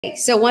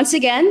So once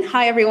again,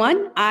 hi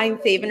everyone, I'm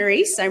Favour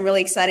Nerrise. I'm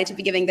really excited to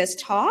be giving this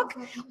talk.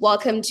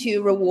 Welcome to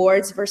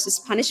Rewards versus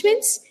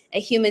Punishments, a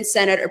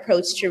human-centered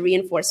approach to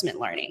reinforcement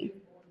learning.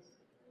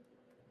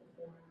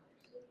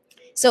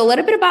 So a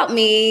little bit about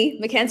me.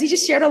 Mackenzie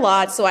just shared a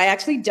lot, so I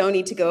actually don't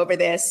need to go over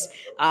this.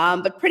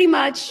 But pretty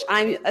much,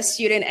 I'm a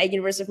student at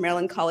University of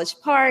Maryland College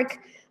Park.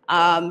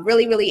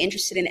 Really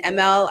interested in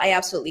ML. I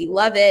absolutely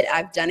love it.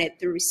 I've done it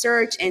through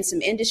research and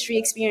some industry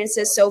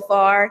experiences so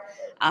far.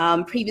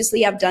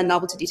 Previously, I've done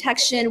novelty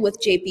detection with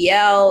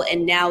JPL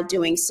and now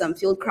doing some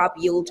field crop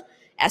yield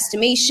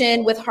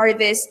estimation with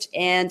Harvest.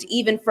 And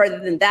even further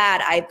than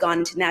that, I've gone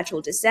into natural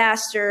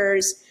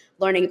disasters,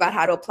 learning about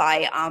how to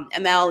apply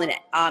ML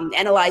and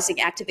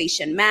analyzing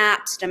activation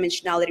maps,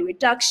 dimensionality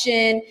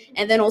reduction,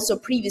 and then also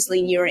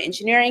previously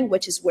neuroengineering,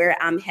 which is where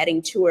I'm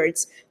heading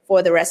towards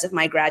for the rest of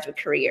my graduate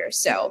career.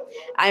 So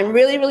I'm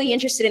really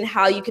interested in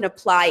how you can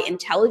apply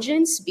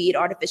intelligence, be it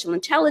artificial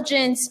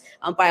intelligence,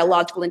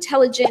 biological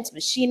intelligence,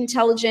 machine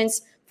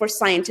intelligence, for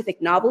scientific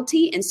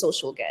novelty and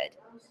social good.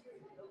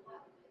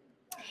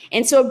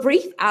 And so a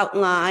brief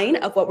outline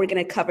of what we're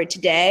going to cover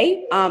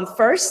today.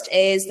 First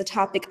is the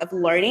topic of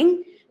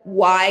learning,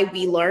 why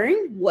we learn,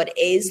 what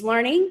is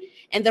learning.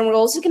 And then we're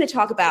also going to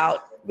talk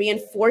about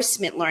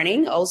reinforcement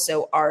learning,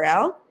 also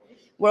RL.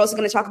 We're also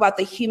going to talk about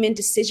the human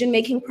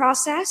decision-making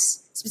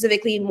process,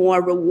 specifically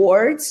more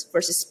rewards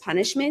versus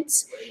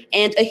punishments,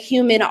 and a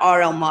human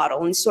RL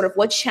model, and sort of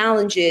what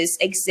challenges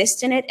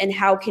exist in it, and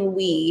how can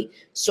we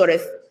sort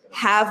of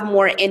have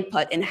more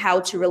input in how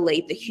to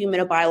relate the human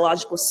or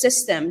biological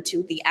system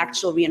to the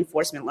actual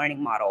reinforcement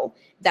learning model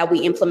that we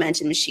implement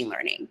in machine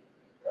learning.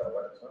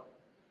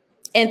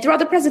 And throughout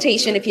the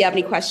presentation, if you have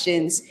any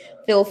questions,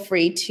 feel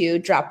free to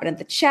drop it in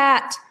the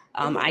chat.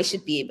 I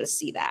should be able to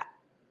see that.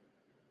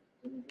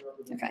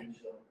 Okay.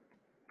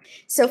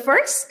 So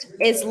first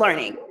is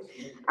learning.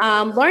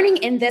 Learning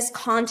in this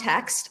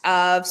context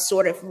of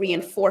sort of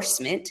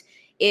reinforcement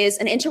is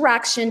an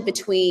interaction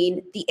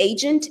between the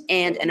agent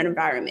and an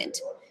environment.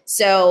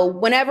 So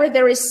whenever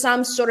there is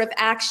some sort of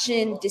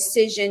action,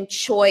 decision,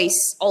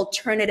 choice,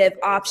 alternative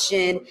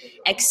option,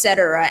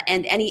 etc.,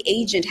 and any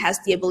agent has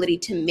the ability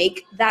to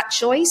make that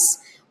choice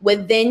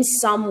within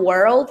some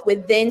world,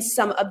 within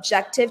some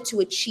objective to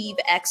achieve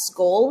X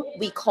goal,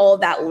 we call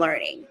that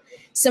learning.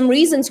 Some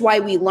reasons why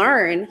we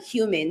learn,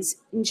 humans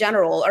in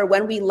general, are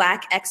when we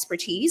lack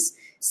expertise,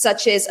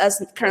 such as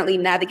us currently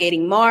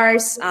navigating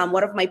Mars.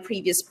 One of my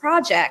previous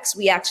projects,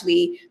 we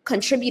actually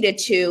contributed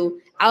to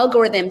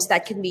algorithms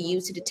that can be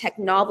used to detect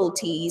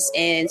novelties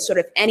in sort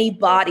of any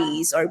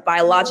bodies or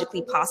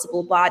biologically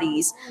possible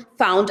bodies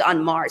found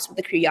on Mars with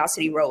the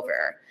Curiosity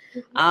rover.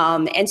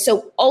 And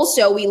so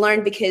also we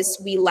learn because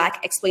we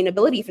lack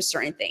explainability for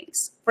certain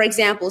things. For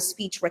example,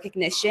 speech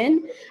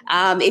recognition.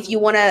 If you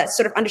want to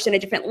sort of understand a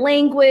different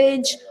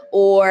language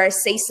or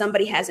say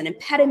somebody has an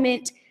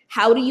impediment,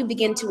 how do you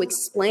begin to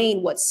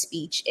explain what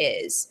speech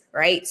is,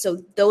 right? So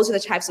those are the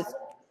types of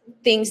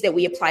things that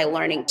we apply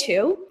learning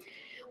to.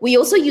 We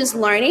also use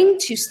learning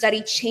to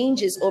study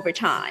changes over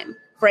time.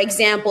 For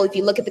example, if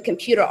you look at the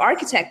computer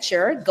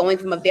architecture, going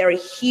from a very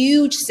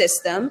huge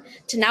system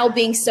to now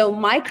being so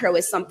micro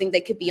is something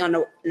that could be on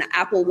an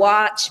Apple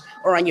Watch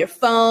or on your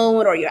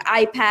phone or your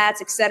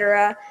iPads,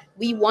 etc.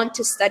 We want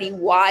to study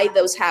why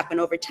those happen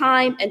over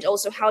time and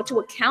also how to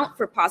account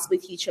for possibly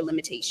future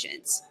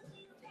limitations.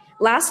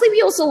 Lastly,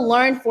 we also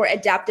learn for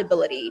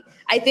adaptability.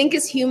 I think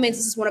as humans,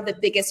 this is one of the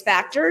biggest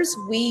factors.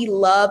 We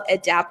love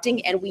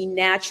adapting and we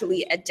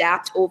naturally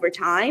adapt over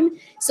time.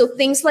 So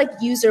things like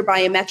user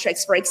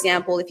biometrics, for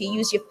example, if you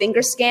use your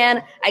finger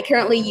scan, I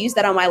currently use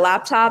that on my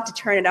laptop to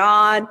turn it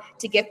on,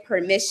 to give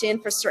permission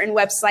for certain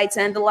websites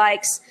and the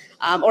likes,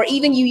 or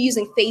even you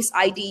using Face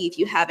ID if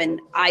you have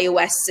an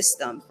iOS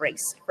system,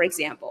 for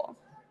example.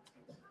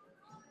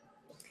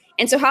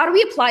 And so how do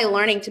we apply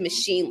learning to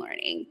machine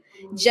learning?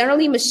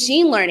 Generally,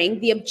 machine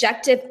learning, the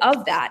objective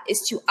of that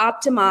is to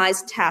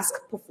optimize task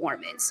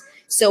performance.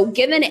 So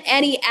given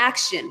any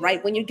action,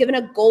 right, when you're given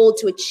a goal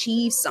to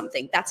achieve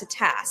something, that's a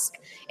task.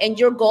 And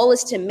your goal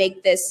is to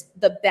make this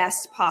the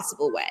best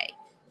possible way.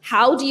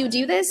 How do you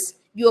do this?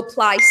 You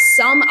apply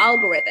some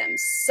algorithms,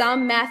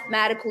 some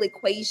mathematical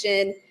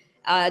equation,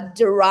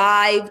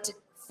 derived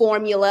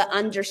formula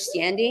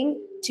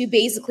understanding to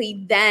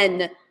basically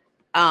then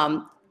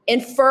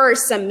infer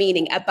some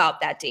meaning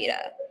about that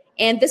data.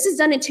 And this is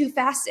done in two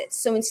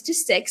facets. So in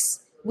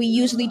statistics, we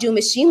usually do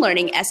machine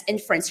learning as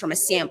inference from a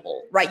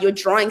sample, right? You're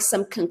drawing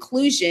some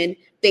conclusion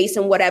based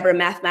on whatever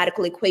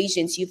mathematical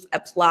equations you've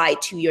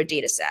applied to your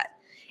data set.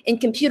 In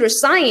computer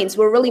science,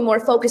 we're really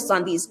more focused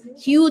on these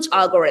huge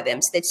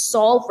algorithms that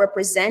solve,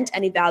 represent,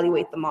 and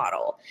evaluate the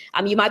model.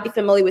 You might be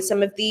familiar with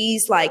some of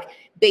these, like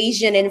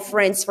Bayesian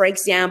inference, for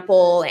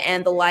example,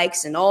 and the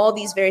likes, and all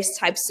these various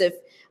types of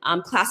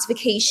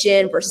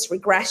classification versus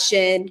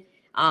regression.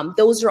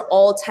 Those are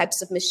all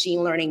types of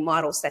machine learning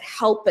models that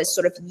help us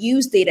sort of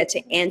use data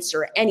to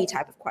answer any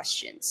type of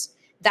questions.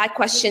 That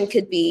question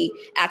could be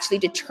actually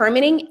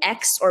determining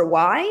X or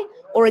Y,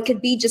 or it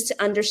could be just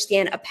to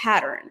understand a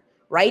pattern,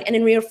 right? And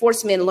in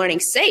reinforcement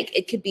learning's sake,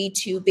 it could be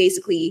to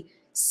basically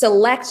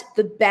select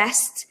the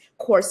best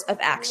course of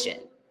action.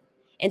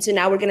 And so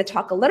now we're going to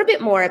talk a little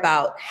bit more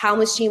about how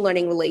machine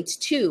learning relates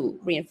to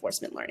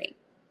reinforcement learning.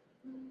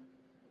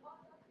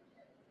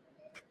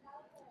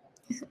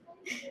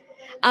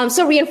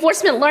 So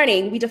reinforcement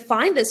learning, we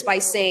define this by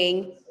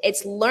saying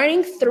it's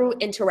learning through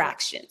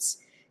interactions.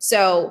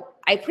 So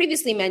I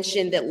previously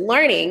mentioned that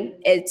learning,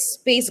 it's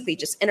basically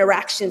just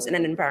interactions in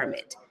an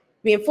environment.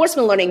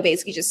 Reinforcement learning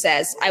basically just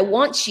says, I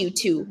want you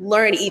to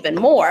learn even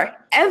more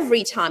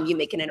every time you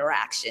make an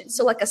interaction.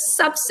 So like a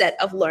subset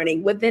of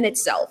learning within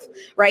itself,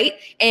 right?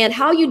 And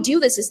how you do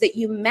this is that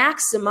you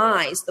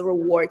maximize the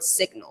reward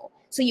signal.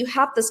 So you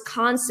have this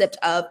concept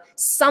of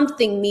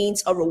something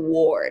means a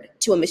reward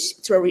to a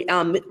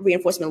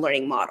reinforcement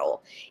learning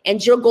model.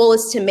 And your goal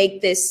is to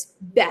make this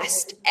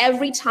best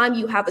every time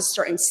you have a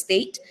certain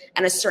state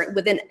and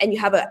you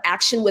have an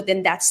action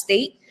within that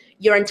state.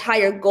 Your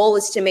entire goal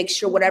is to make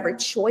sure whatever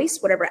choice,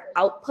 whatever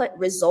output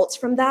results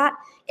from that,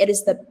 it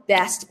is the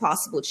best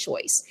possible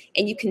choice.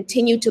 And you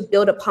continue to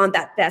build upon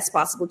that best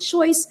possible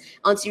choice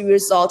until you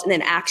result in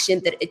an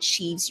action that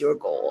achieves your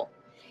goal.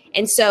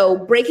 And so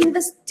breaking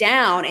this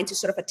down into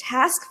sort of a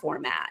task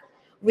format,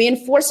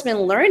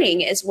 reinforcement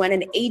learning is when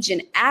an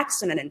agent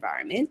acts in an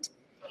environment,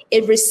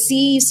 it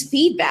receives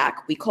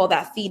feedback, we call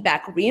that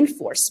feedback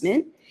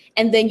reinforcement,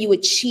 and then you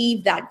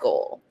achieve that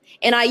goal.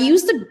 And I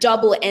use the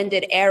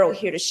double-ended arrow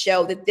here to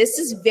show that this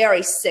is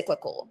very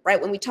cyclical, right?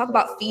 When we talk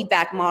about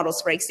feedback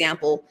models, for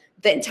example,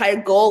 the entire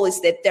goal is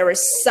that there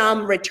is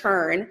some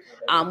return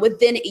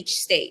within each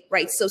state,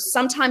 right? So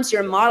sometimes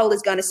your model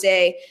is going to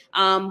say,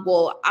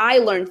 well, I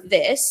learned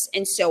this,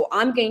 and so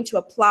I'm going to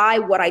apply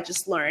what I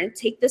just learned,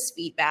 take this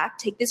feedback,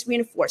 take this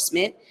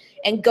reinforcement,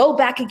 and go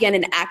back again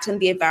and act on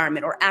the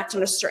environment or act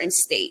on a certain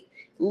state,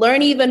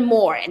 learn even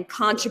more and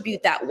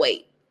contribute that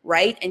weight,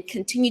 right? And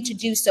continue to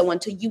do so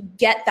until you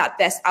get that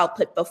best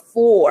output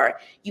before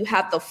you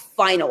have the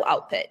final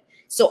output.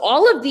 So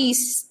all of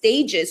these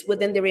stages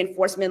within the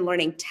reinforcement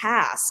learning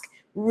task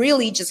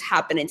really just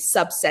happen in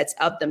subsets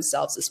of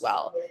themselves as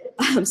well.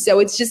 So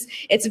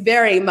it's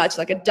very much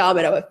like a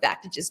domino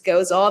effect. It just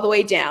goes all the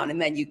way down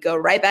and then you go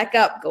right back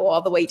up, go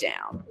all the way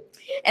down.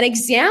 An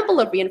example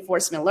of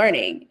reinforcement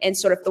learning in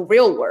sort of the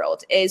real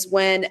world is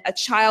when a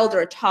child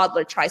or a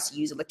toddler tries to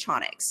use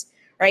electronics,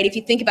 right? If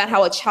you think about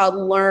how a child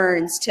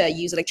learns to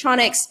use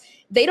electronics,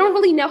 they don't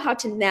really know how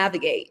to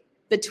navigate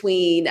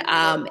between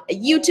a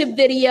YouTube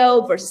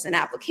video versus an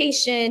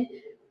application,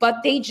 but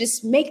they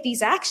just make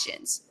these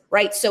actions,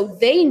 right? So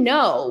they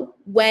know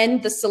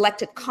when the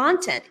selected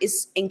content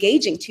is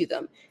engaging to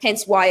them,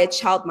 hence why a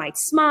child might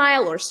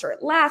smile or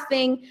start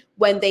laughing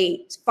when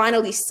they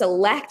finally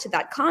select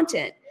that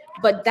content.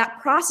 But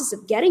that process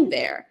of getting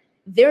there,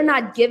 they're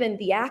not given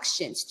the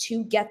actions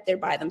to get there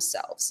by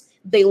themselves.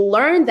 They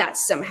learn that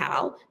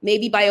somehow,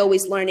 maybe by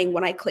always learning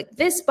when I click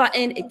this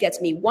button, it gets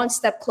me one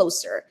step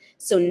closer.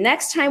 So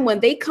next time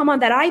when they come on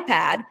that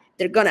iPad,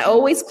 they're going to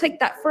always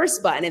click that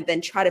first button and then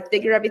try to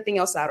figure everything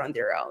else out on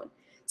their own.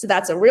 So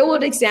that's a real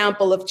world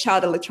example of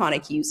child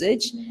electronic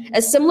usage.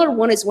 A similar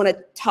one is when a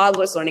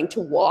toddler is learning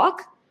to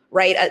walk,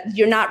 right?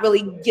 You're not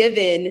really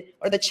given,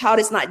 or the child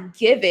is not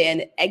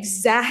given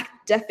exact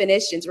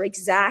definitions or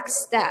exact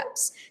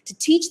steps to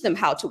teach them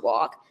how to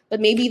walk,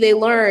 but maybe they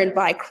learn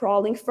by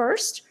crawling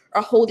first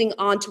or holding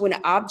on to an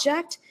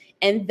object,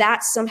 and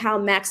that somehow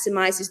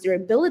maximizes their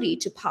ability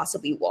to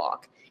possibly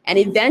walk. And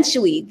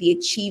eventually they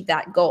achieve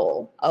that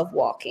goal of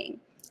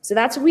walking. So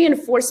that's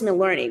reinforcement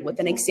learning with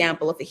an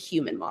example of a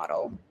human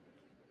model.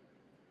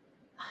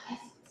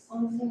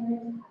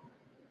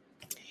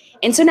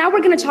 And so now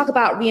we're going to talk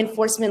about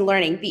reinforcement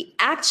learning, the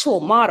actual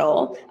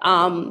model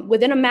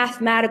within a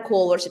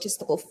mathematical or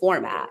statistical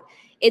format.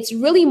 It's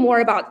really more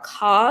about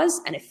cause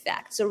and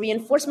effect. So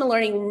reinforcement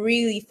learning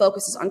really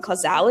focuses on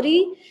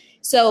causality.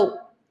 So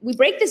we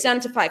break this down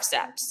into 5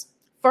 steps.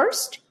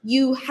 First,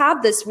 you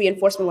have this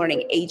reinforcement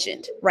learning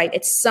agent, right?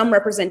 It's some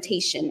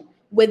representation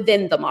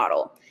within the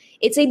model.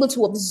 It's able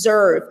to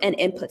observe an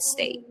input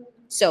state.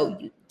 So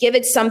you give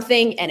it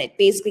something and it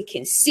basically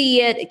can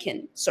see it. It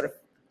can sort of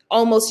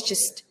almost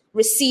just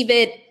receive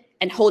it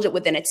and hold it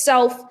within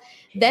itself.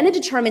 Then it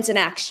determines an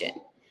action.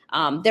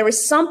 There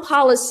is some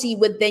policy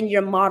within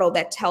your model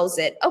that tells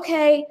it,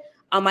 okay,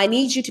 I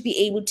need you to be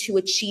able to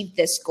achieve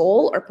this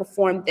goal or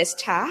perform this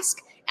task.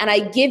 And I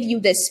give you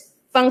this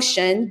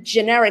function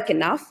generic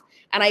enough,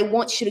 and I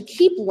want you to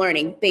keep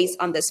learning based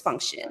on this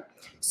function.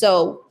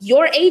 So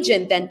your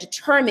agent then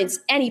determines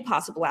any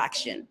possible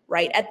action,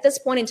 right? At this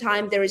point in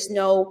time, there is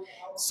no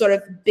sort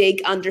of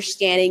big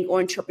understanding or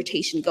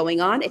interpretation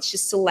going on. It's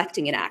just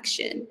selecting an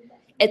action.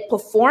 It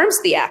performs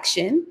the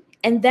action,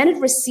 and then it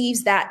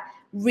receives that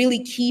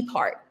really key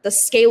part, the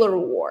scalar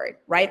reward,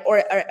 right?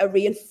 Or a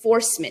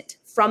reinforcement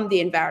from the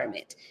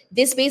environment.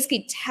 This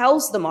basically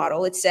tells the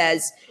model, it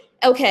says,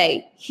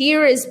 okay,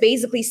 here is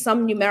basically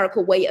some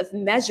numerical way of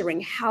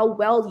measuring how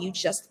well you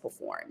just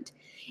performed.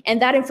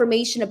 And that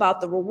information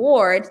about the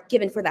reward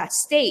given for that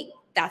state,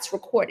 that's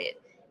recorded.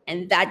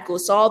 And that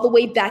goes all the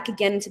way back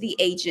again into the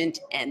agent.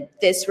 And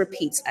this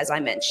repeats, as I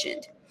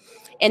mentioned.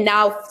 And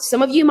now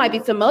some of you might be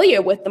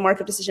familiar with the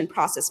markov decision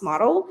process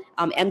model,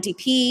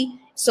 MDP.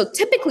 So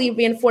typically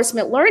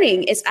reinforcement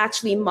learning is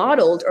actually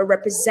modeled or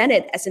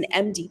represented as an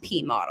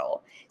MDP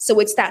model. So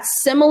it's that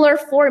similar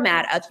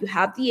format of you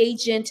have the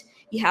agent,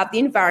 you have the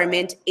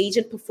environment,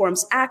 agent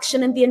performs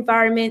action in the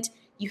environment,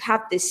 you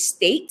have the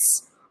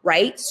states,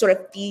 right? Sort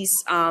of these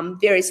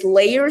various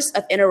layers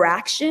of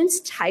interactions,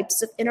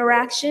 types of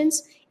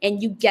interactions,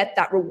 and you get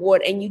that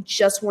reward and you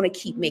just want to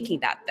keep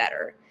making that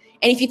better.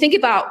 And if you think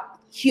about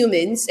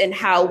humans and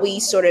how we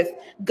sort of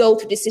go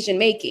through decision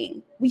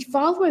making, we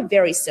follow a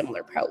very similar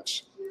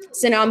approach.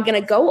 So now I'm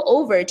going to go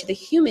over to the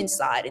human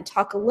side and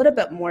talk a little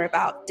bit more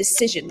about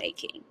decision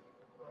making.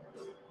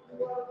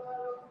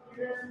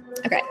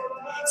 Okay,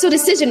 so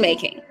decision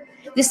making.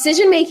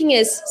 Decision making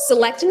is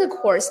selecting a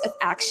course of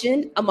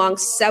action among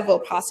several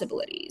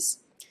possibilities.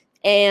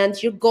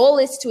 And your goal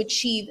is to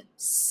achieve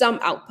some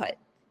output.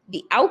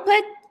 The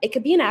output, it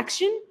could be an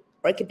action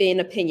or it could be an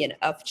opinion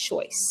of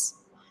choice.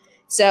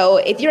 So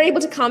if you're able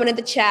to comment in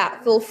the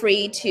chat, feel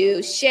free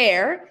to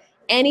share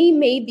any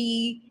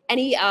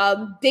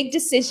big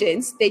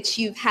decisions that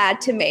you've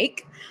had to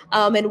make,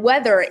 and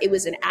whether it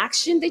was an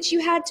action that you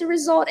had to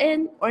result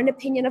in or an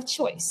opinion of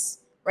choice,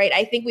 right?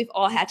 I think we've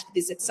all had to do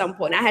this at some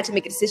point. I had to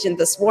make a decision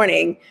this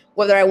morning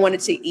whether I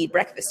wanted to eat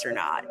breakfast or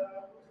not.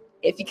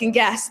 If you can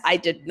guess, I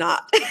did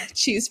not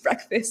choose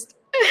breakfast.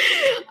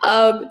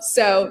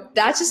 So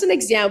that's just an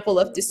example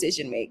of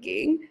decision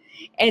making.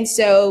 And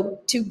so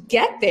to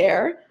get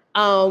there,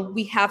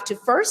 we have to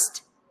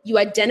first, you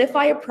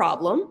identify a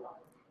problem,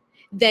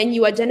 then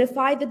you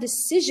identify the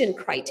decision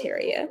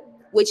criteria,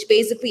 which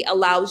basically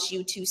allows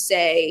you to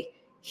say,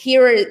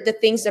 here are the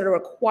things that are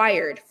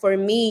required for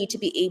me to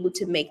be able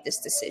to make this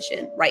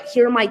decision, right?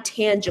 Here are my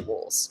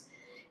tangibles.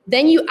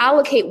 Then you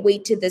allocate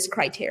weight to this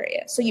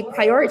criteria. So you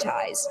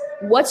prioritize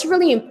what's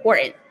really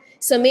important.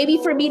 So maybe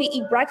for me to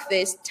eat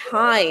breakfast,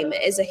 time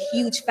is a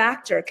huge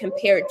factor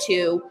compared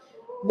to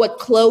what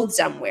clothes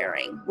I'm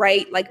wearing,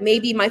 right? Like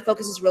maybe my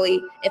focus is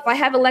really, if I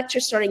have a lecture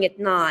starting at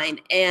 9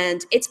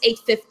 and it's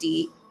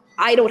 8:50,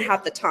 I don't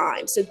have the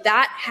time. So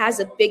that has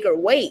a bigger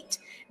weight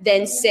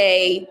than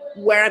say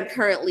where I'm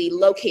currently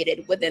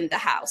located within the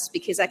house,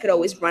 because I could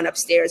always run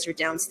upstairs or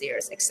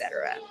downstairs,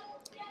 etc.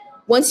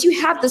 Once you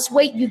have this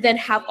weight, you then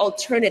have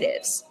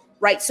alternatives,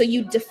 right? So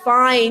you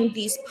define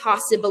these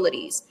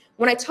possibilities.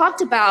 When I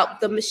talked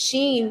about the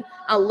machine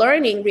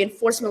learning,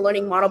 reinforcement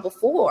learning model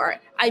before,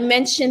 I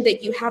mentioned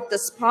that you have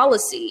this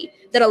policy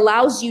that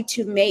allows you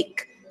to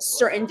make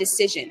certain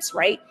decisions,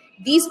 right?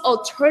 These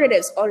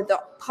alternatives are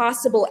the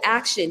possible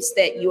actions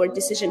that your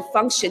decision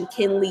function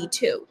can lead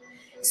to.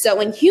 So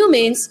in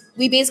humans,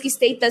 we basically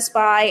state this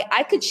by,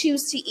 I could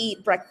choose to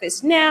eat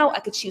breakfast now, I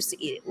could choose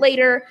to eat it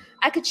later,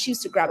 I could choose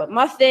to grab a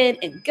muffin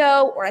and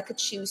go, or I could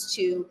choose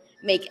to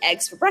make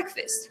eggs for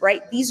breakfast,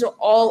 right? These are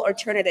all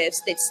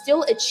alternatives that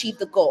still achieve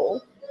the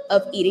goal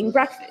of eating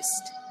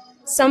breakfast.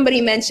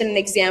 Somebody mentioned an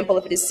example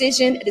of a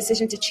decision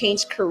to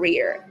change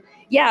career.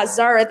 Yeah,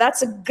 Zara,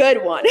 that's a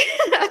good one.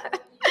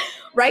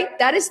 Right?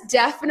 That is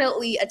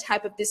definitely a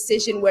type of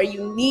decision where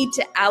you need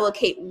to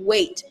allocate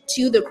weight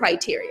to the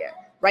criteria,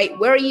 right?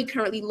 Where are you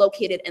currently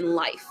located in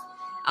life?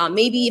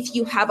 Maybe if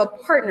you have a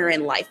partner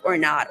in life or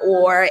not,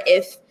 or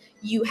if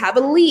you have a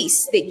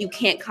lease that you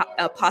can't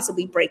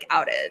possibly break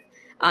out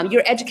of,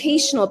 your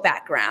educational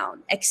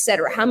background,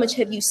 etc. How much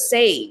have you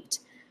saved?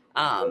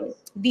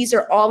 These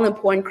are all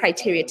important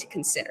criteria to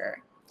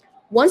consider.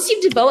 Once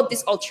you've developed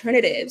these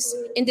alternatives,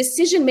 in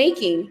decision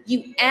making,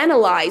 you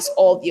analyze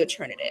all the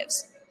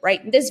alternatives,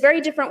 right? There's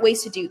very different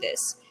ways to do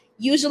this.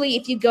 Usually,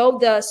 if you go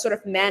the sort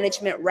of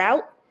management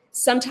route,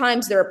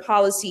 sometimes there are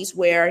policies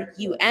where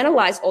you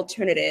analyze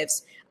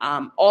alternatives,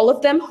 all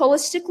of them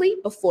holistically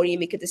before you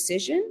make a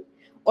decision,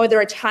 or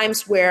there are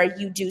times where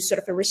you do sort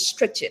of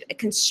a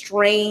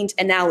constrained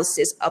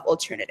analysis of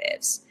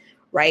alternatives,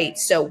 right?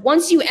 So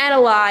once you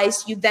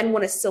analyze, you then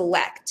want to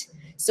select.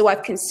 So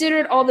I've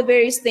considered all the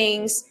various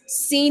things,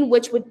 seen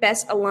which would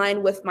best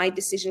align with my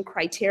decision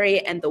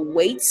criteria and the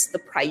weights, the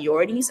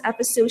priorities I've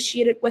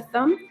associated with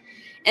them.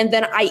 And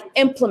then I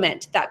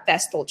implement that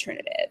best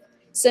alternative.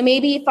 So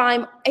maybe if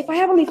I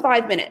have only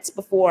 5 minutes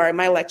before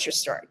my lecture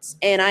starts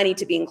and I need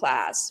to be in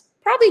class,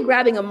 probably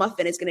grabbing a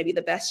muffin is going to be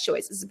the best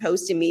choice as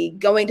opposed to me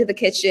going to the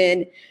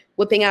kitchen,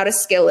 whipping out a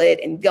skillet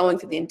and going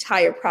through the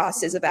entire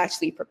process of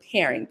actually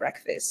preparing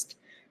breakfast,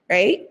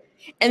 right?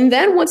 And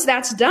then once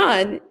that's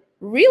done,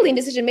 really in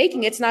decision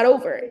making, it's not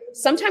over.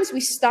 Sometimes we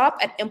stop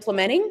at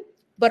implementing,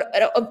 but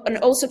an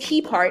also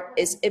key part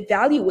is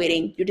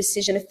evaluating your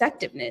decision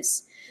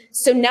effectiveness.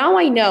 So now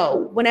I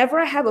know whenever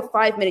I have a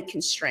 5-minute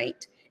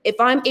constraint, if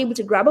I'm able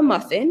to grab a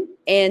muffin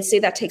and say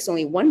that takes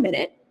only 1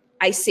 minute,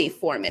 I save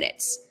 4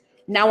 minutes.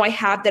 Now I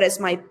have that as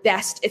my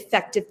best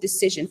effective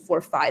decision for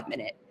 5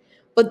 minutes.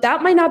 But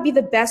that might not be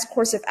the best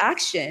course of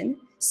action.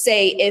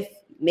 Say if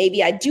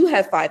maybe I do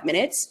have 5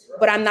 minutes,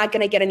 but I'm not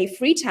going to get any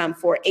free time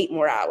for 8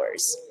 more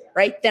hours.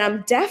 right, then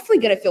I'm definitely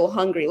going to feel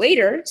hungry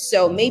later.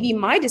 So maybe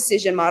my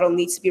decision model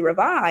needs to be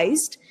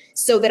revised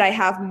so that I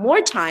have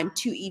more time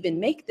to even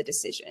make the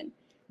decision.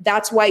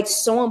 That's why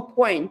it's so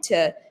important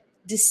to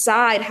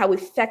decide how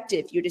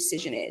effective your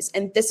decision is.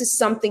 And this is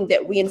something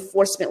that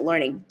reinforcement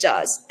learning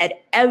does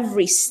at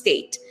every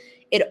state.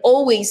 It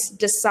always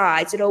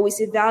decides, it always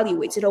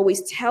evaluates, it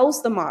always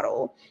tells the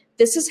model,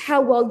 this is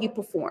how well you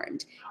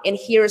performed. And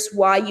here's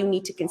why you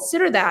need to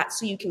consider that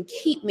so you can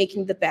keep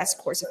making the best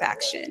course of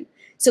action.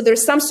 So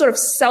there's some sort of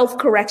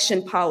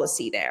self-correction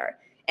policy there.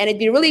 And it'd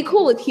be really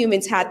cool if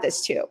humans had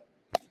this too.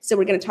 So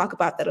we're going to talk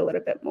about that a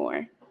little bit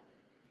more.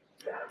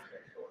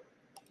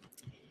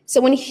 So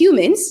when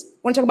humans, I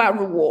want to talk about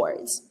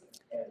rewards.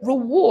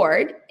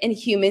 Reward in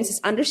humans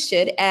is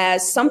understood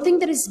as something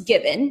that is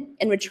given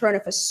in return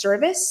of a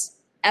service,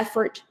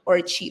 effort, or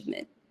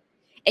achievement.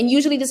 And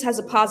usually this has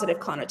a positive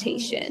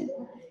connotation.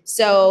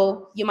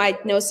 So you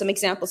might know some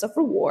examples of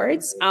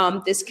rewards.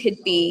 This could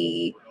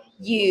be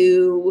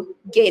you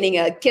gaining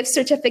a gift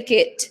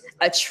certificate,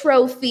 a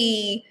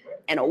trophy,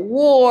 an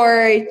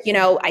award. You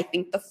know, I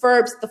think the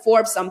Forbes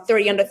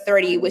 30 under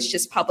 30 was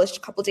just published a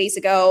couple days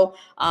ago.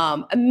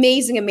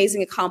 Amazing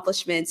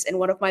accomplishments. And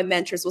one of my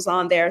mentors was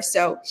on there.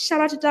 So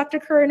shout out to Dr.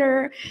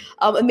 Kerner.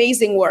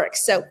 Amazing work.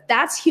 So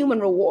that's human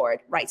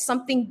reward, right?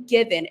 Something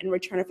given in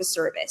return of a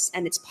service,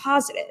 and it's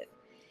positive.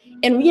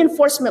 In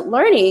reinforcement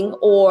learning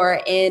or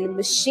in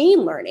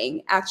machine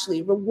learning,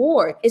 actually,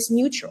 reward is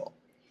neutral.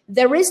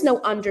 There is no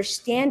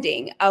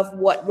understanding of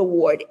what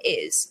reward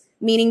is,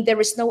 meaning there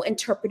is no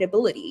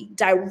interpretability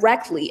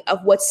directly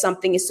of what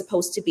something is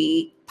supposed to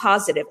be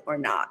positive or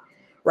not,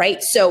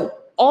 right? So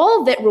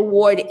all that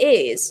reward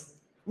is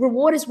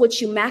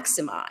what you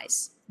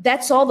maximize.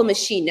 That's all the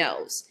machine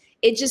knows.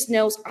 It just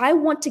knows, I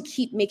want to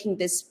keep making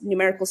this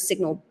numerical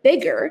signal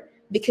bigger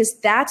because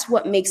that's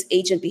what makes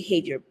agent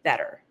behavior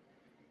better.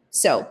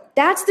 So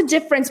that's the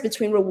difference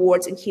between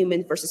rewards and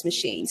humans versus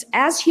machines.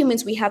 As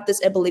humans, we have this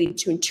ability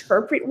to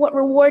interpret what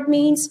reward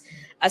means,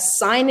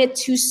 assign it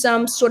to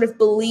some sort of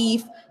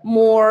belief,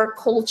 more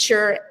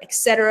culture,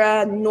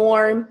 etc.,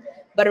 norm.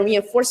 But in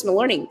reinforcement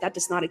learning, that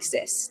does not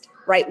exist,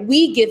 right?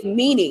 We give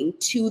meaning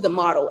to the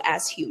model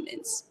as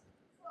humans.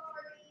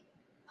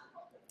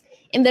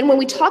 And then when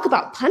we talk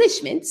about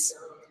punishments,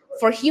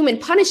 for human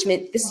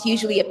punishment, this is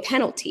usually a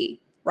penalty,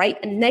 right?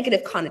 A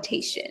negative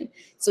connotation.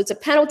 So it's a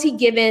penalty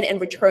given in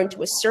return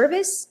to a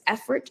service,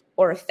 effort,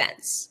 or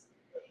offense.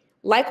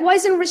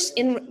 Likewise,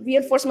 in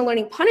reinforcement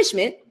learning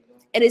punishment,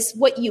 it is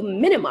what you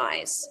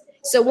minimize.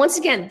 So once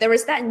again, there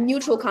is that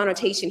neutral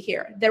connotation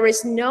here. There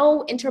is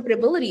no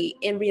interpretability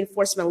in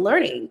reinforcement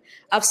learning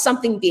of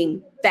something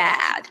being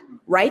bad,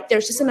 right?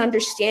 There's just an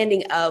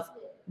understanding of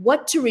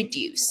what to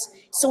reduce.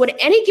 So at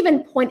any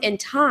given point in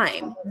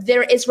time,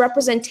 there is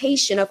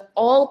representation of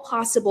all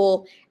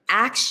possible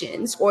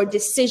actions or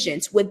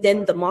decisions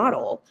within the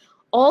model.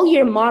 All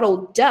your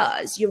model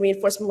does, your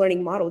reinforcement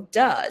learning model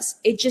does,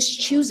 it just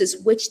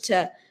chooses which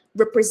to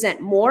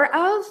represent more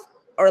of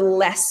or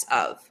less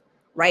of,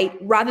 right?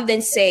 Rather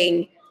than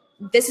saying,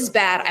 this is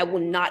bad, I will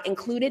not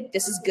include it.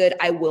 This is good,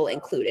 I will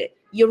include it.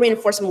 Your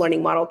reinforcement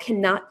learning model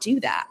cannot do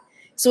that.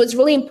 So it's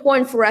really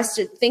important for us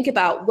to think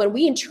about when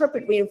we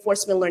interpret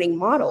reinforcement learning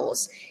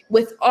models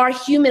with our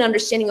human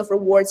understanding of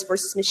rewards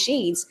versus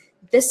machines,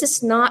 this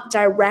is not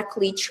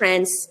directly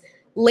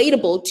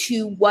translatable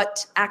to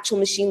what actual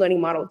machine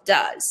learning model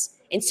does.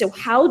 And so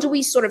how do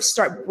we sort of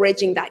start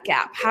bridging that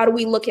gap? How do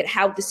we look at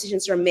how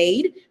decisions are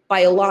made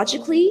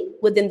biologically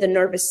within the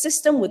nervous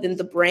system, within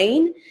the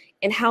brain?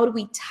 And how do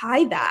we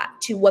tie that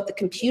to what the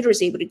computer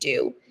is able to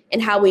do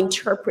and how we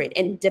interpret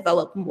and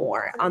develop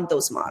more on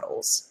those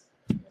models?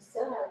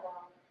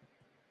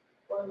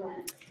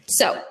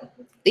 So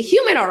the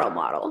human RL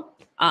model,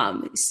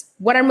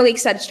 what I'm really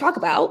excited to talk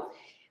about,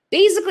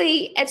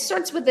 basically it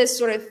starts with this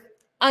sort of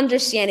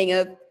understanding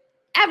of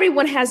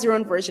everyone has their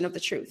own version of the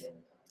truth,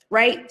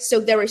 right?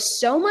 So there is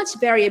so much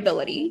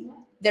variability.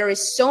 There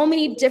is so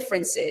many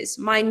differences,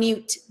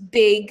 minute,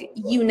 big,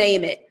 you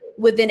name it,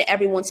 within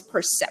everyone's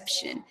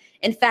perception.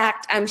 In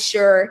fact, I'm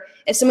sure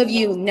if some of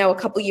you know, a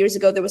couple years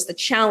ago, there was the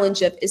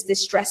challenge of, is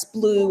this dress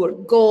blue or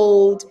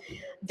gold?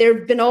 There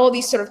have been all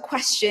these sort of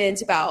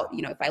questions about,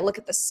 you know, if I look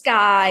at the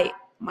sky,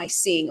 am I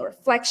seeing a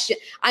reflection?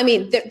 I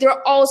mean, there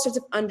are all sorts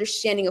of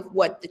understanding of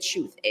what the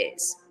truth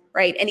is,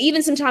 right? And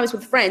even sometimes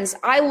with friends,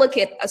 I look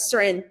at a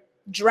certain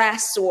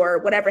dress or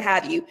whatever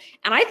have you,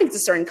 and I think it's a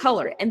certain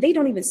color, and they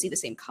don't even see the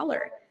same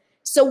color.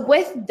 So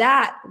with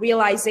that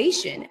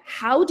realization,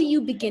 how do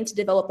you begin to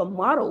develop a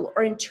model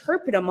or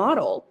interpret a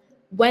model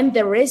when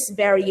there is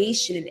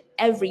variation in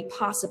every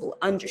possible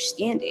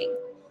understanding?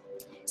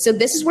 So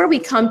this is where we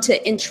come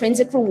to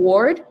intrinsic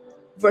reward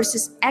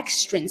versus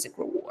extrinsic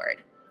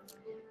reward.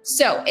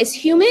 So as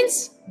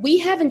humans, we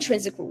have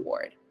intrinsic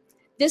reward.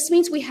 This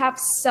means we have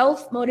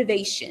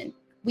self-motivation,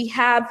 we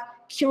have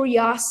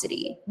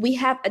curiosity, we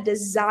have a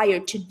desire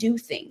to do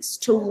things,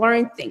 to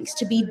learn things,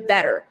 to be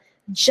better,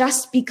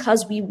 just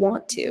because we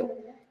want to.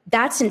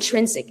 That's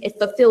intrinsic. It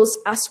fulfills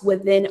us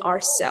within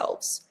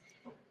ourselves.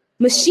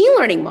 Machine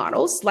learning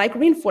models, like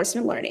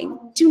reinforcement learning,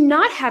 do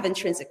not have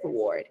intrinsic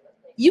reward.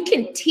 You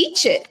can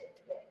teach it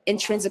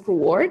intrinsic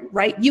reward,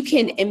 right? You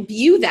can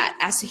imbue that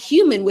as a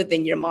human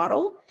within your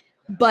model,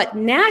 but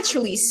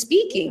naturally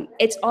speaking,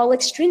 it's all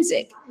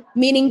extrinsic,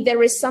 meaning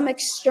there is some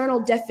external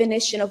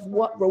definition of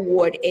what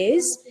reward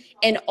is,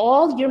 and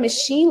all your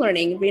machine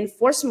learning,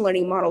 reinforcement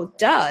learning model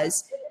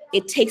does,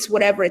 it takes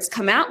whatever it's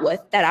come out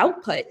with, that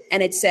output,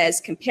 and it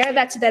says, compare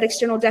that to that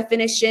external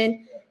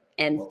definition,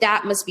 and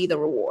that must be the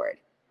reward,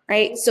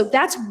 right? So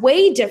that's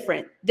way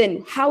different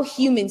than how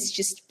humans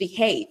just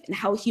behave and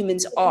how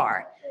humans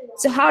are.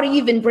 So how do you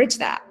even bridge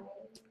that?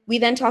 We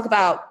then talk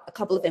about a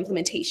couple of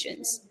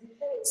implementations.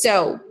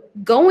 So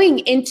going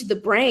into the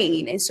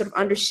brain and sort of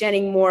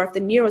understanding more of the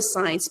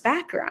neuroscience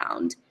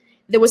background,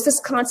 there was this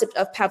concept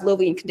of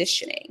Pavlovian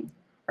conditioning,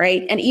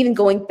 right? And even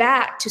going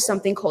back to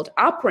something called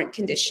operant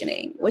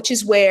conditioning, which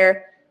is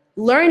where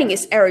learning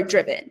is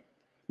error-driven.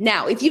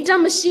 Now, if you've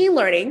done machine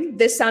learning,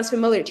 this sounds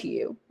familiar to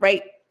you,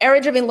 right?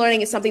 Error-driven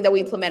learning is something that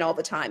we implement all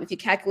the time. If you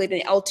calculate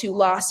an L2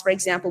 loss, for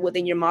example,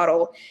 within your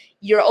model,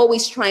 you're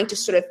always trying to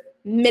sort of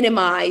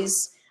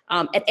minimize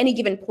at any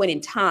given point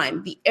in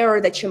time the error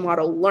that your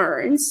model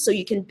learns so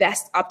you can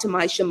best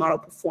optimize your model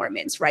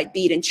performance, right?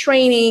 Be it in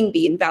training,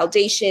 be it in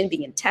validation,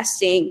 be it in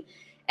testing,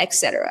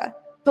 etc.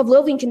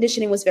 Pavlovian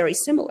conditioning was very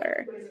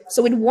similar.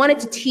 So it wanted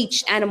to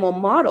teach animal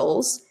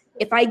models,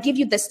 if I give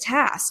you this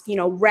task, you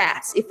know,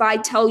 rats, if I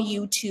tell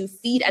you to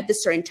feed at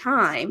this certain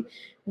time,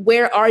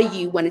 where are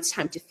you when it's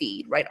time to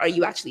feed, right? Are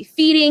you actually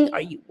feeding?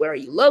 Where are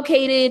you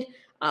located?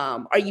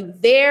 Are you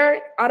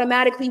there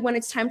automatically when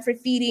it's time for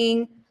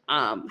feeding?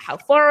 How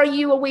far are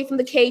you away from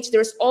the cage?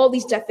 There's all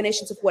these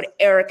definitions of what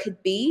error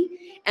could be.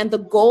 And the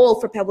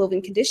goal for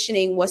Pavlovian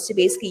conditioning was to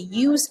basically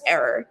use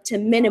error to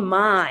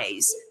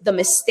minimize the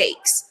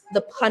mistakes,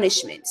 the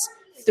punishments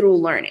through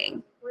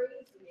learning.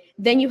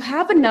 Then you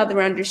have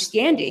another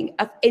understanding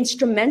of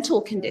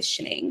instrumental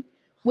conditioning,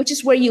 which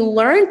is where you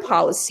learn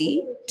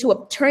policy to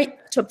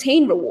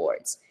obtain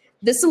rewards.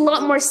 This is a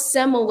lot more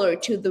similar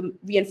to the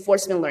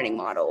reinforcement learning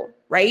model,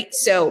 right?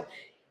 So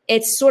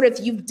it's sort of,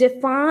 you've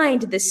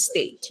defined this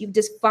state, you've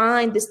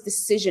defined this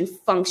decision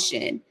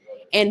function,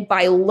 and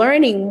by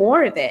learning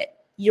more of it,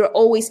 you're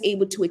always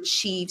able to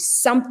achieve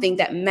something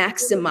that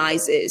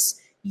maximizes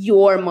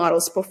your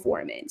model's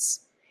performance.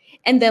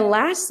 And then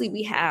lastly,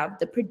 we have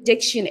the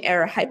prediction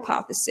error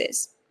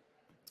hypothesis.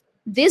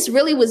 This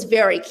really was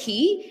very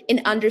key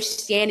in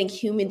understanding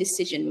human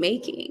decision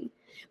making.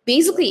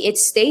 Basically, it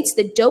states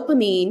that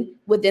dopamine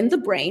within the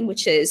brain,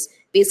 which is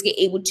basically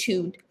able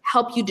to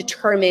help you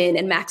determine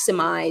and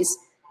maximize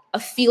a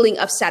feeling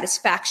of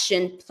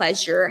satisfaction,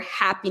 pleasure,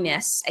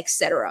 happiness,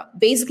 etc.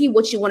 Basically,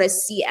 what you want to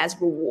see as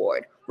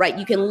reward, right?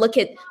 You can look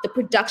at the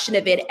production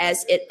of it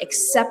as it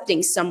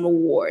accepting some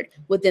reward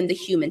within the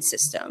human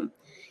system.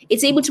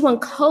 It's able to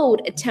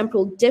encode a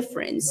temporal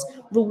difference,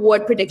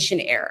 reward prediction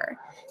error.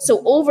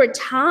 So over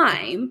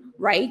time,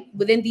 right,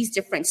 within these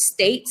different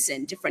states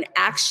and different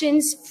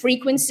actions,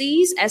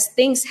 frequencies, as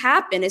things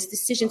happen, as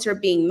decisions are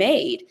being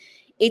made,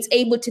 it's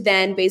able to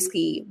then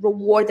basically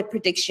reward the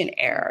prediction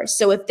error.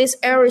 So if this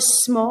error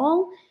is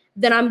small,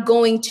 then I'm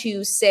going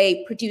to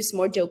say produce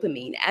more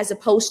dopamine, as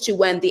opposed to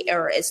when the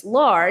error is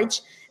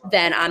large,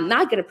 then I'm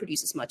not going to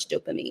produce as much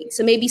dopamine.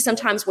 So maybe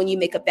sometimes when you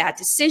make a bad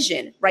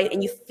decision, right,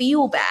 and you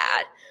feel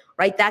bad,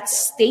 right, that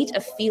state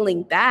of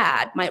feeling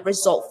bad might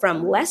result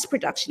from less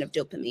production of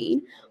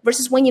dopamine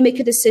versus when you make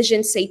a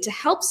decision, say, to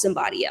help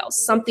somebody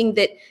else, something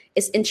that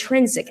is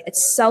intrinsic,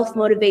 it's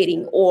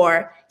self-motivating,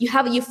 or you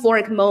have a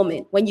euphoric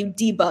moment when you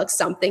debug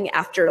something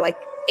after like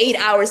 8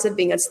 hours of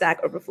being on Stack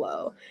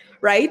Overflow,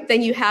 right?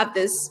 Then you have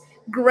this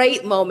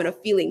great moment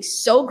of feeling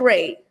so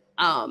great,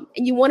 and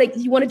you want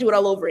to do it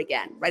all over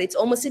again, right? It's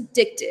almost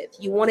addictive.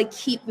 You want to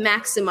keep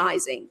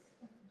maximizing.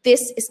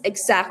 This is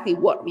exactly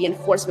what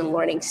reinforcement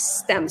learning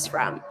stems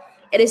from.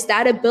 It is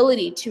that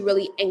ability to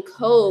really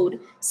encode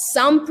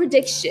some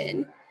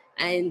prediction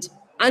and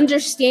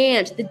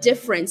understand the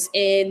difference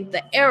in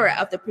the error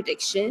of the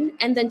prediction,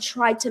 and then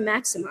try to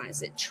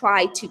maximize it,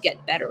 try to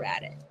get better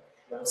at it.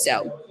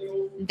 So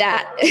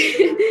that,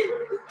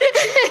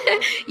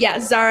 yeah,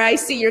 Zara, I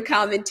see your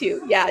comment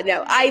too. Yeah,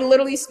 no, I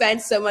literally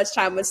spent so much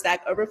time with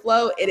Stack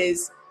Overflow.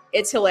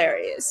 It's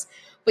hilarious.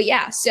 But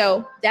yeah,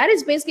 so that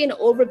is basically an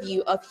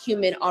overview of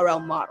human RL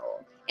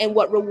model and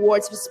what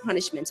rewards versus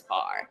punishments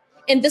are.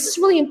 And this is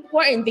really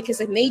important because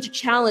a major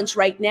challenge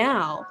right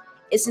now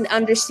is in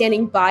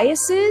understanding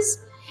biases.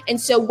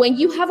 And so when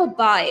you have a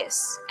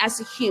bias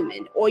as a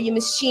human, or your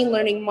machine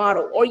learning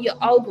model or your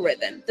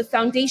algorithm, the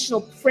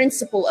foundational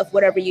principle of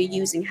whatever you're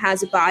using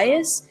has a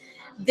bias,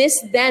 this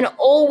then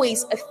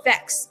always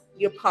affects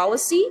your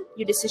policy,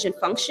 your decision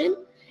function.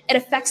 It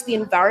affects the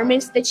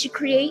environment that you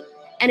create.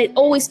 And it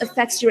always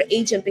affects your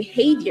agent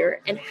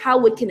behavior and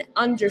how it can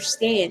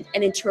understand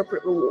and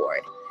interpret reward.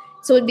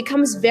 So it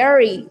becomes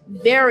very,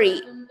 very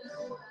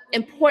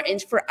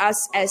important for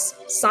us as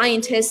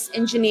scientists,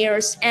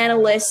 engineers,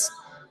 analysts,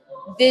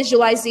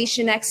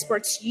 visualization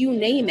experts, you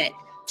name it,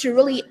 to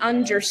really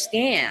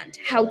understand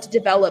how to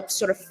develop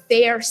sort of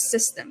fair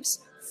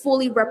systems,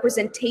 fully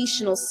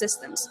representational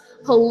systems,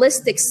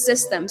 holistic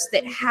systems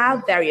that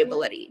have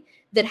variability,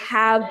 that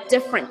have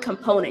different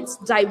components,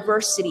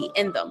 diversity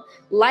in them,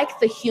 like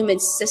the human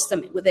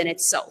system within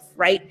itself,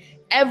 right?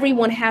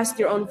 Everyone has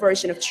their own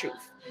version of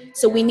truth.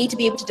 So we need to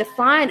be able to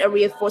define a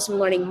reinforcement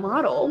learning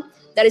model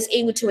that is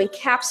able to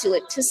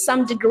encapsulate to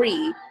some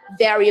degree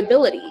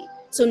variability.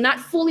 So not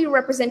fully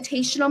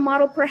representational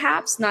model,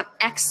 perhaps, not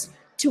X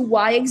to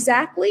Y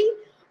exactly,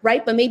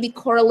 right? But maybe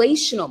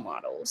correlational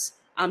models,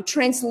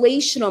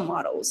 translational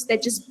models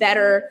that just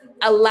better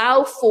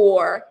allow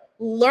for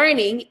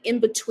learning in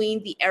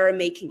between the error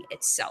making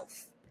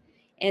itself.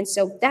 And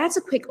so that's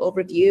a quick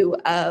overview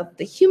of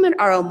the human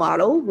RL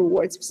model,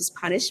 rewards versus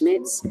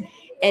punishments.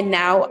 And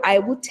now I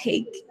will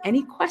take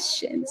any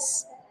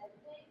questions.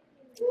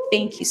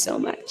 Thank you so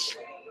much.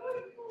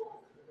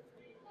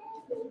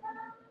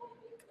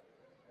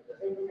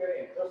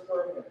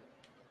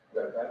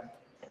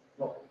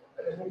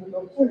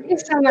 Thank you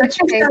so much,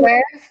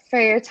 Favour, for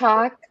your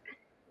talk.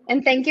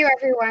 And thank you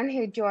everyone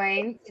who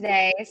joined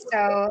today.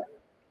 So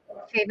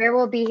Favour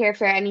will be here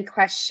for any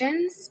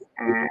questions,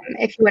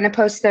 if you want to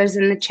post those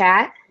in the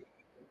chat.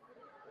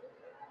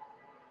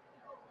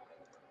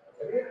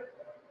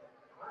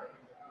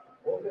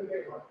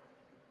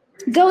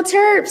 Go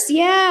Terps,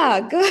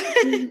 yeah,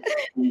 good.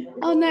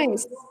 Oh,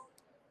 nice.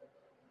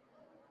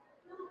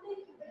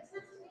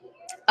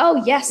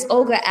 Oh, yes,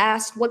 Olga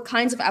asked, what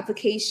kinds of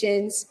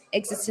applications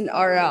exist in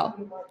RL?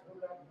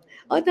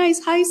 Oh,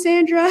 nice. Hi,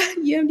 Sandra,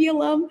 UMD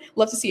alum.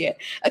 Love to see it.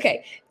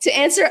 Okay, to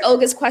answer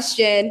Olga's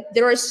question,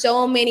 there are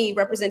so many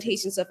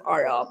representations of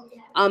RL.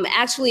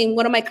 Actually, in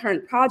one of my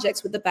current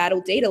projects with the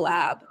Battle Data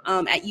Lab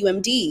at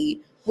UMD,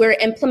 we're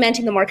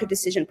implementing the market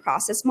decision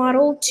process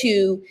model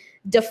to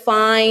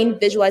define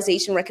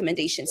visualization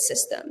recommendation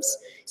systems.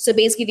 So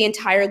basically the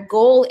entire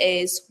goal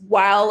is,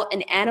 while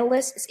an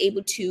analyst is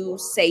able to,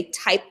 say,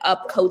 type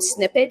up code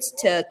snippets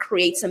to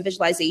create some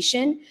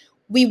visualization,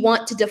 we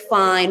want to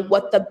define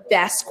what the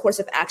best course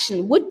of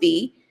action would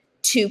be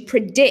to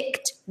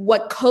predict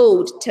what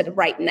code to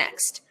write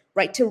next,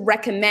 right? To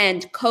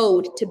recommend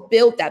code to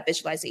build that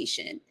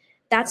visualization.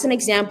 That's an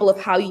example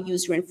of how you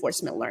use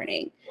reinforcement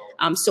learning.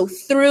 So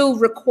through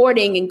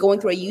recording and going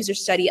through a user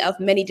study of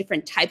many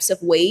different types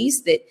of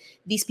ways that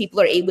these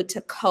people are able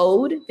to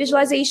code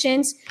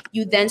visualizations,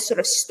 you then sort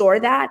of store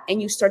that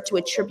and you start to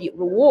attribute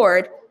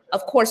reward,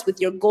 of course,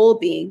 with your goal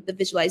being the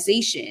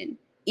visualization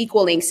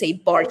equaling, say,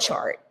 bar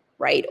chart,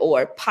 right?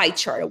 Or pie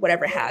chart or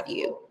whatever have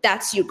you.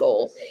 That's your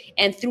goal.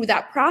 And through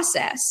that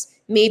process,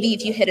 maybe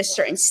if you hit a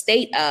certain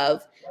state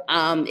of,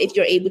 if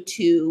you're able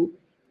to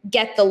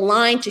get the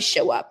line to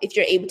show up, if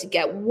you're able to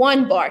get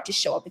one bar to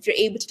show up, if you're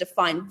able to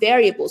define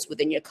variables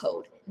within your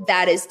code,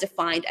 that is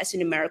defined as a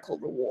numerical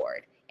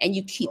reward. And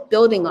you keep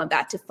building on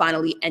that to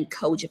finally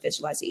encode your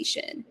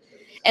visualization.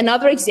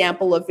 Another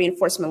example of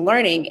reinforcement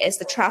learning is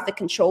the traffic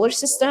controller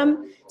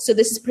system. So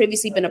this has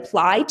previously been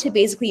applied to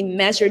basically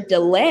measure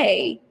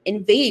delay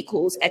in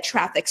vehicles at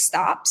traffic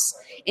stops.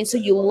 And so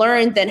you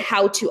learn then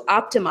how to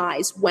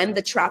optimize when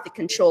the traffic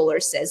controller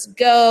says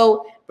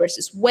go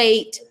versus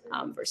wait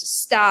versus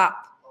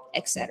stop,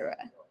 etc.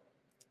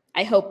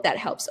 I hope that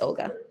helps,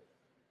 Olga.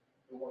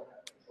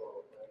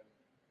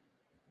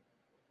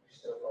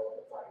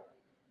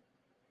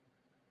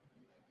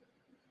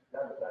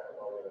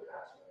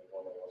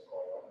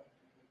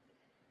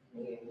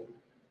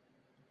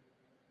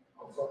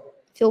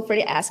 Feel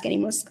free to ask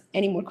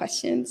any more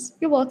questions.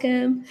 You're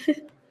welcome.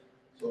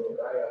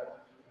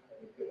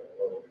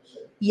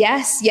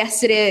 Yes,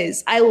 it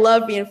is. I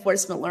love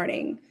reinforcement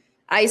learning.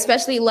 I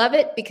especially love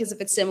it because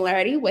of its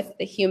similarity with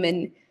the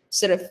human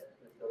sort of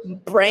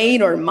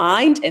brain or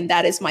mind, and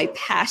that is my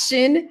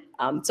passion.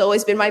 It's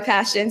always been my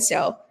passion.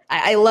 So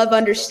I love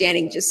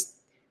understanding just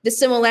the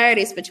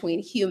similarities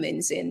between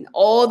humans and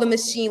all the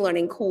machine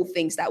learning cool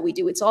things that we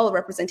do. It's all a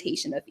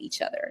representation of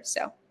each other.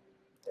 So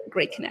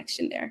great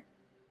connection there.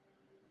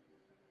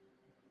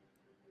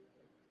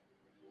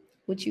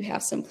 Would you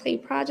have some play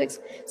projects?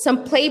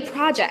 Some play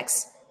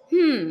projects.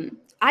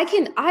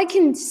 I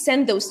can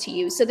send those to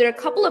you. So there are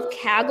a couple of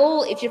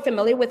Kaggle, if you're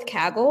familiar with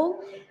Kaggle.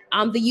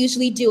 They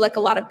usually do like a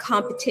lot of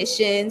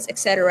competitions, et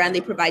cetera, and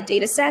they provide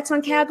data sets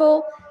on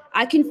Kaggle.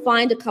 I can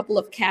find a couple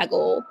of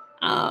Kaggle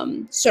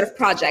sort of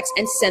projects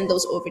and send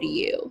those over to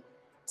you.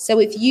 So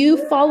if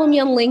you follow me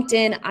on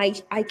LinkedIn,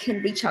 I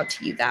can reach out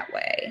to you that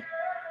way.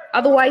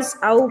 Otherwise,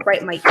 I'll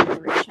write my email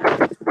in the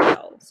chat as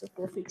well. So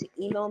feel free to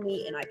email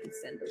me and I can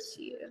send those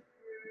to you.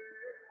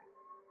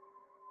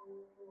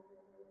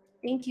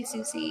 Thank you,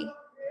 Susie.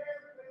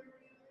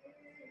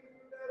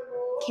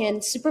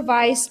 Can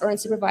supervised or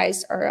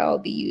unsupervised RL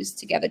be used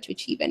together to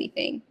achieve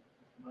anything?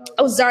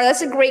 Oh, Zara,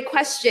 that's a great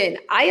question.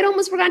 I had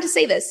almost forgotten to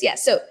say this. Yeah,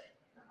 so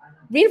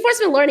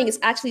reinforcement learning is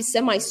actually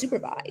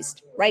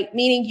semi-supervised, right?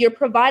 Meaning you're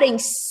providing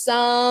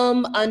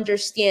some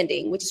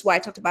understanding, which is why I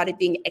talked about it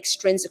being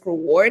extrinsic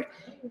reward.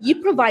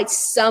 You provide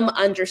some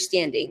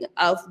understanding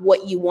of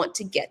what you want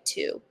to get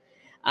to.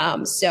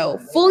 So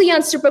fully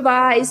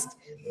unsupervised,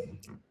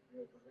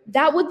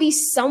 that would be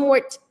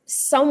somewhat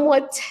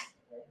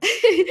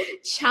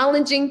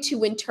challenging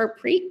to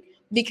interpret,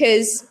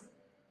 because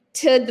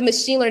to the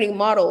machine learning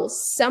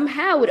models,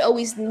 somehow it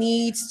always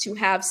needs to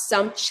have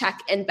some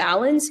check and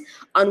balance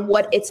on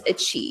what it's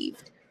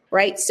achieved,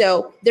 right?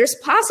 So there's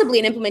possibly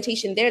an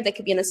implementation there that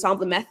could be an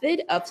ensemble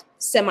method of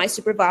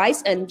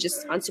semi-supervised and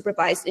just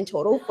unsupervised in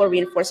total for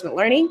reinforcement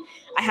learning.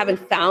 I haven't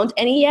found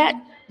any yet,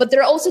 but there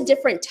are also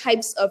different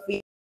types of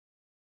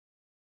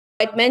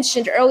I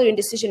mentioned earlier in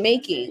decision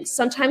making.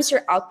 Sometimes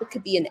your output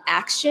could be an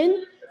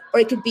action or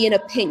it could be an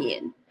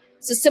opinion.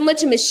 So similar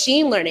to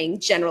machine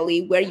learning,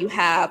 generally, where you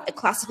have a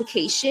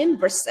classification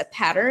versus a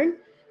pattern,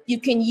 you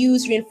can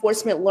use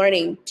reinforcement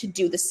learning to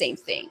do the same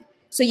thing.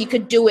 So you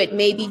could do it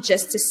maybe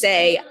just to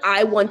say,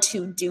 I want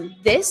to do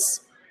this,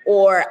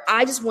 or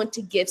I just want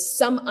to give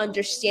some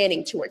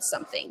understanding towards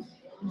something.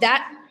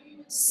 That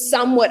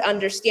somewhat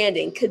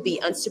understanding could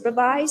be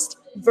unsupervised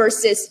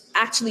versus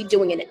actually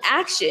doing an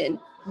action,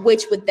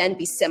 which would then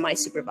be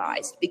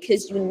semi-supervised,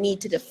 because you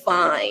need to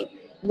define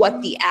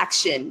what the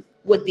action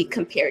would be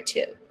compared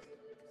to.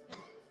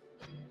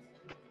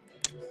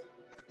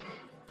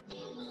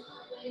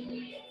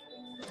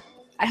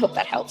 I hope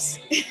that helps.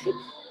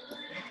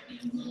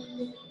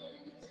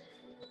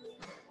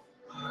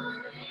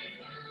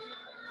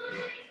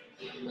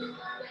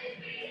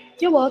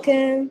 You're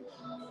welcome.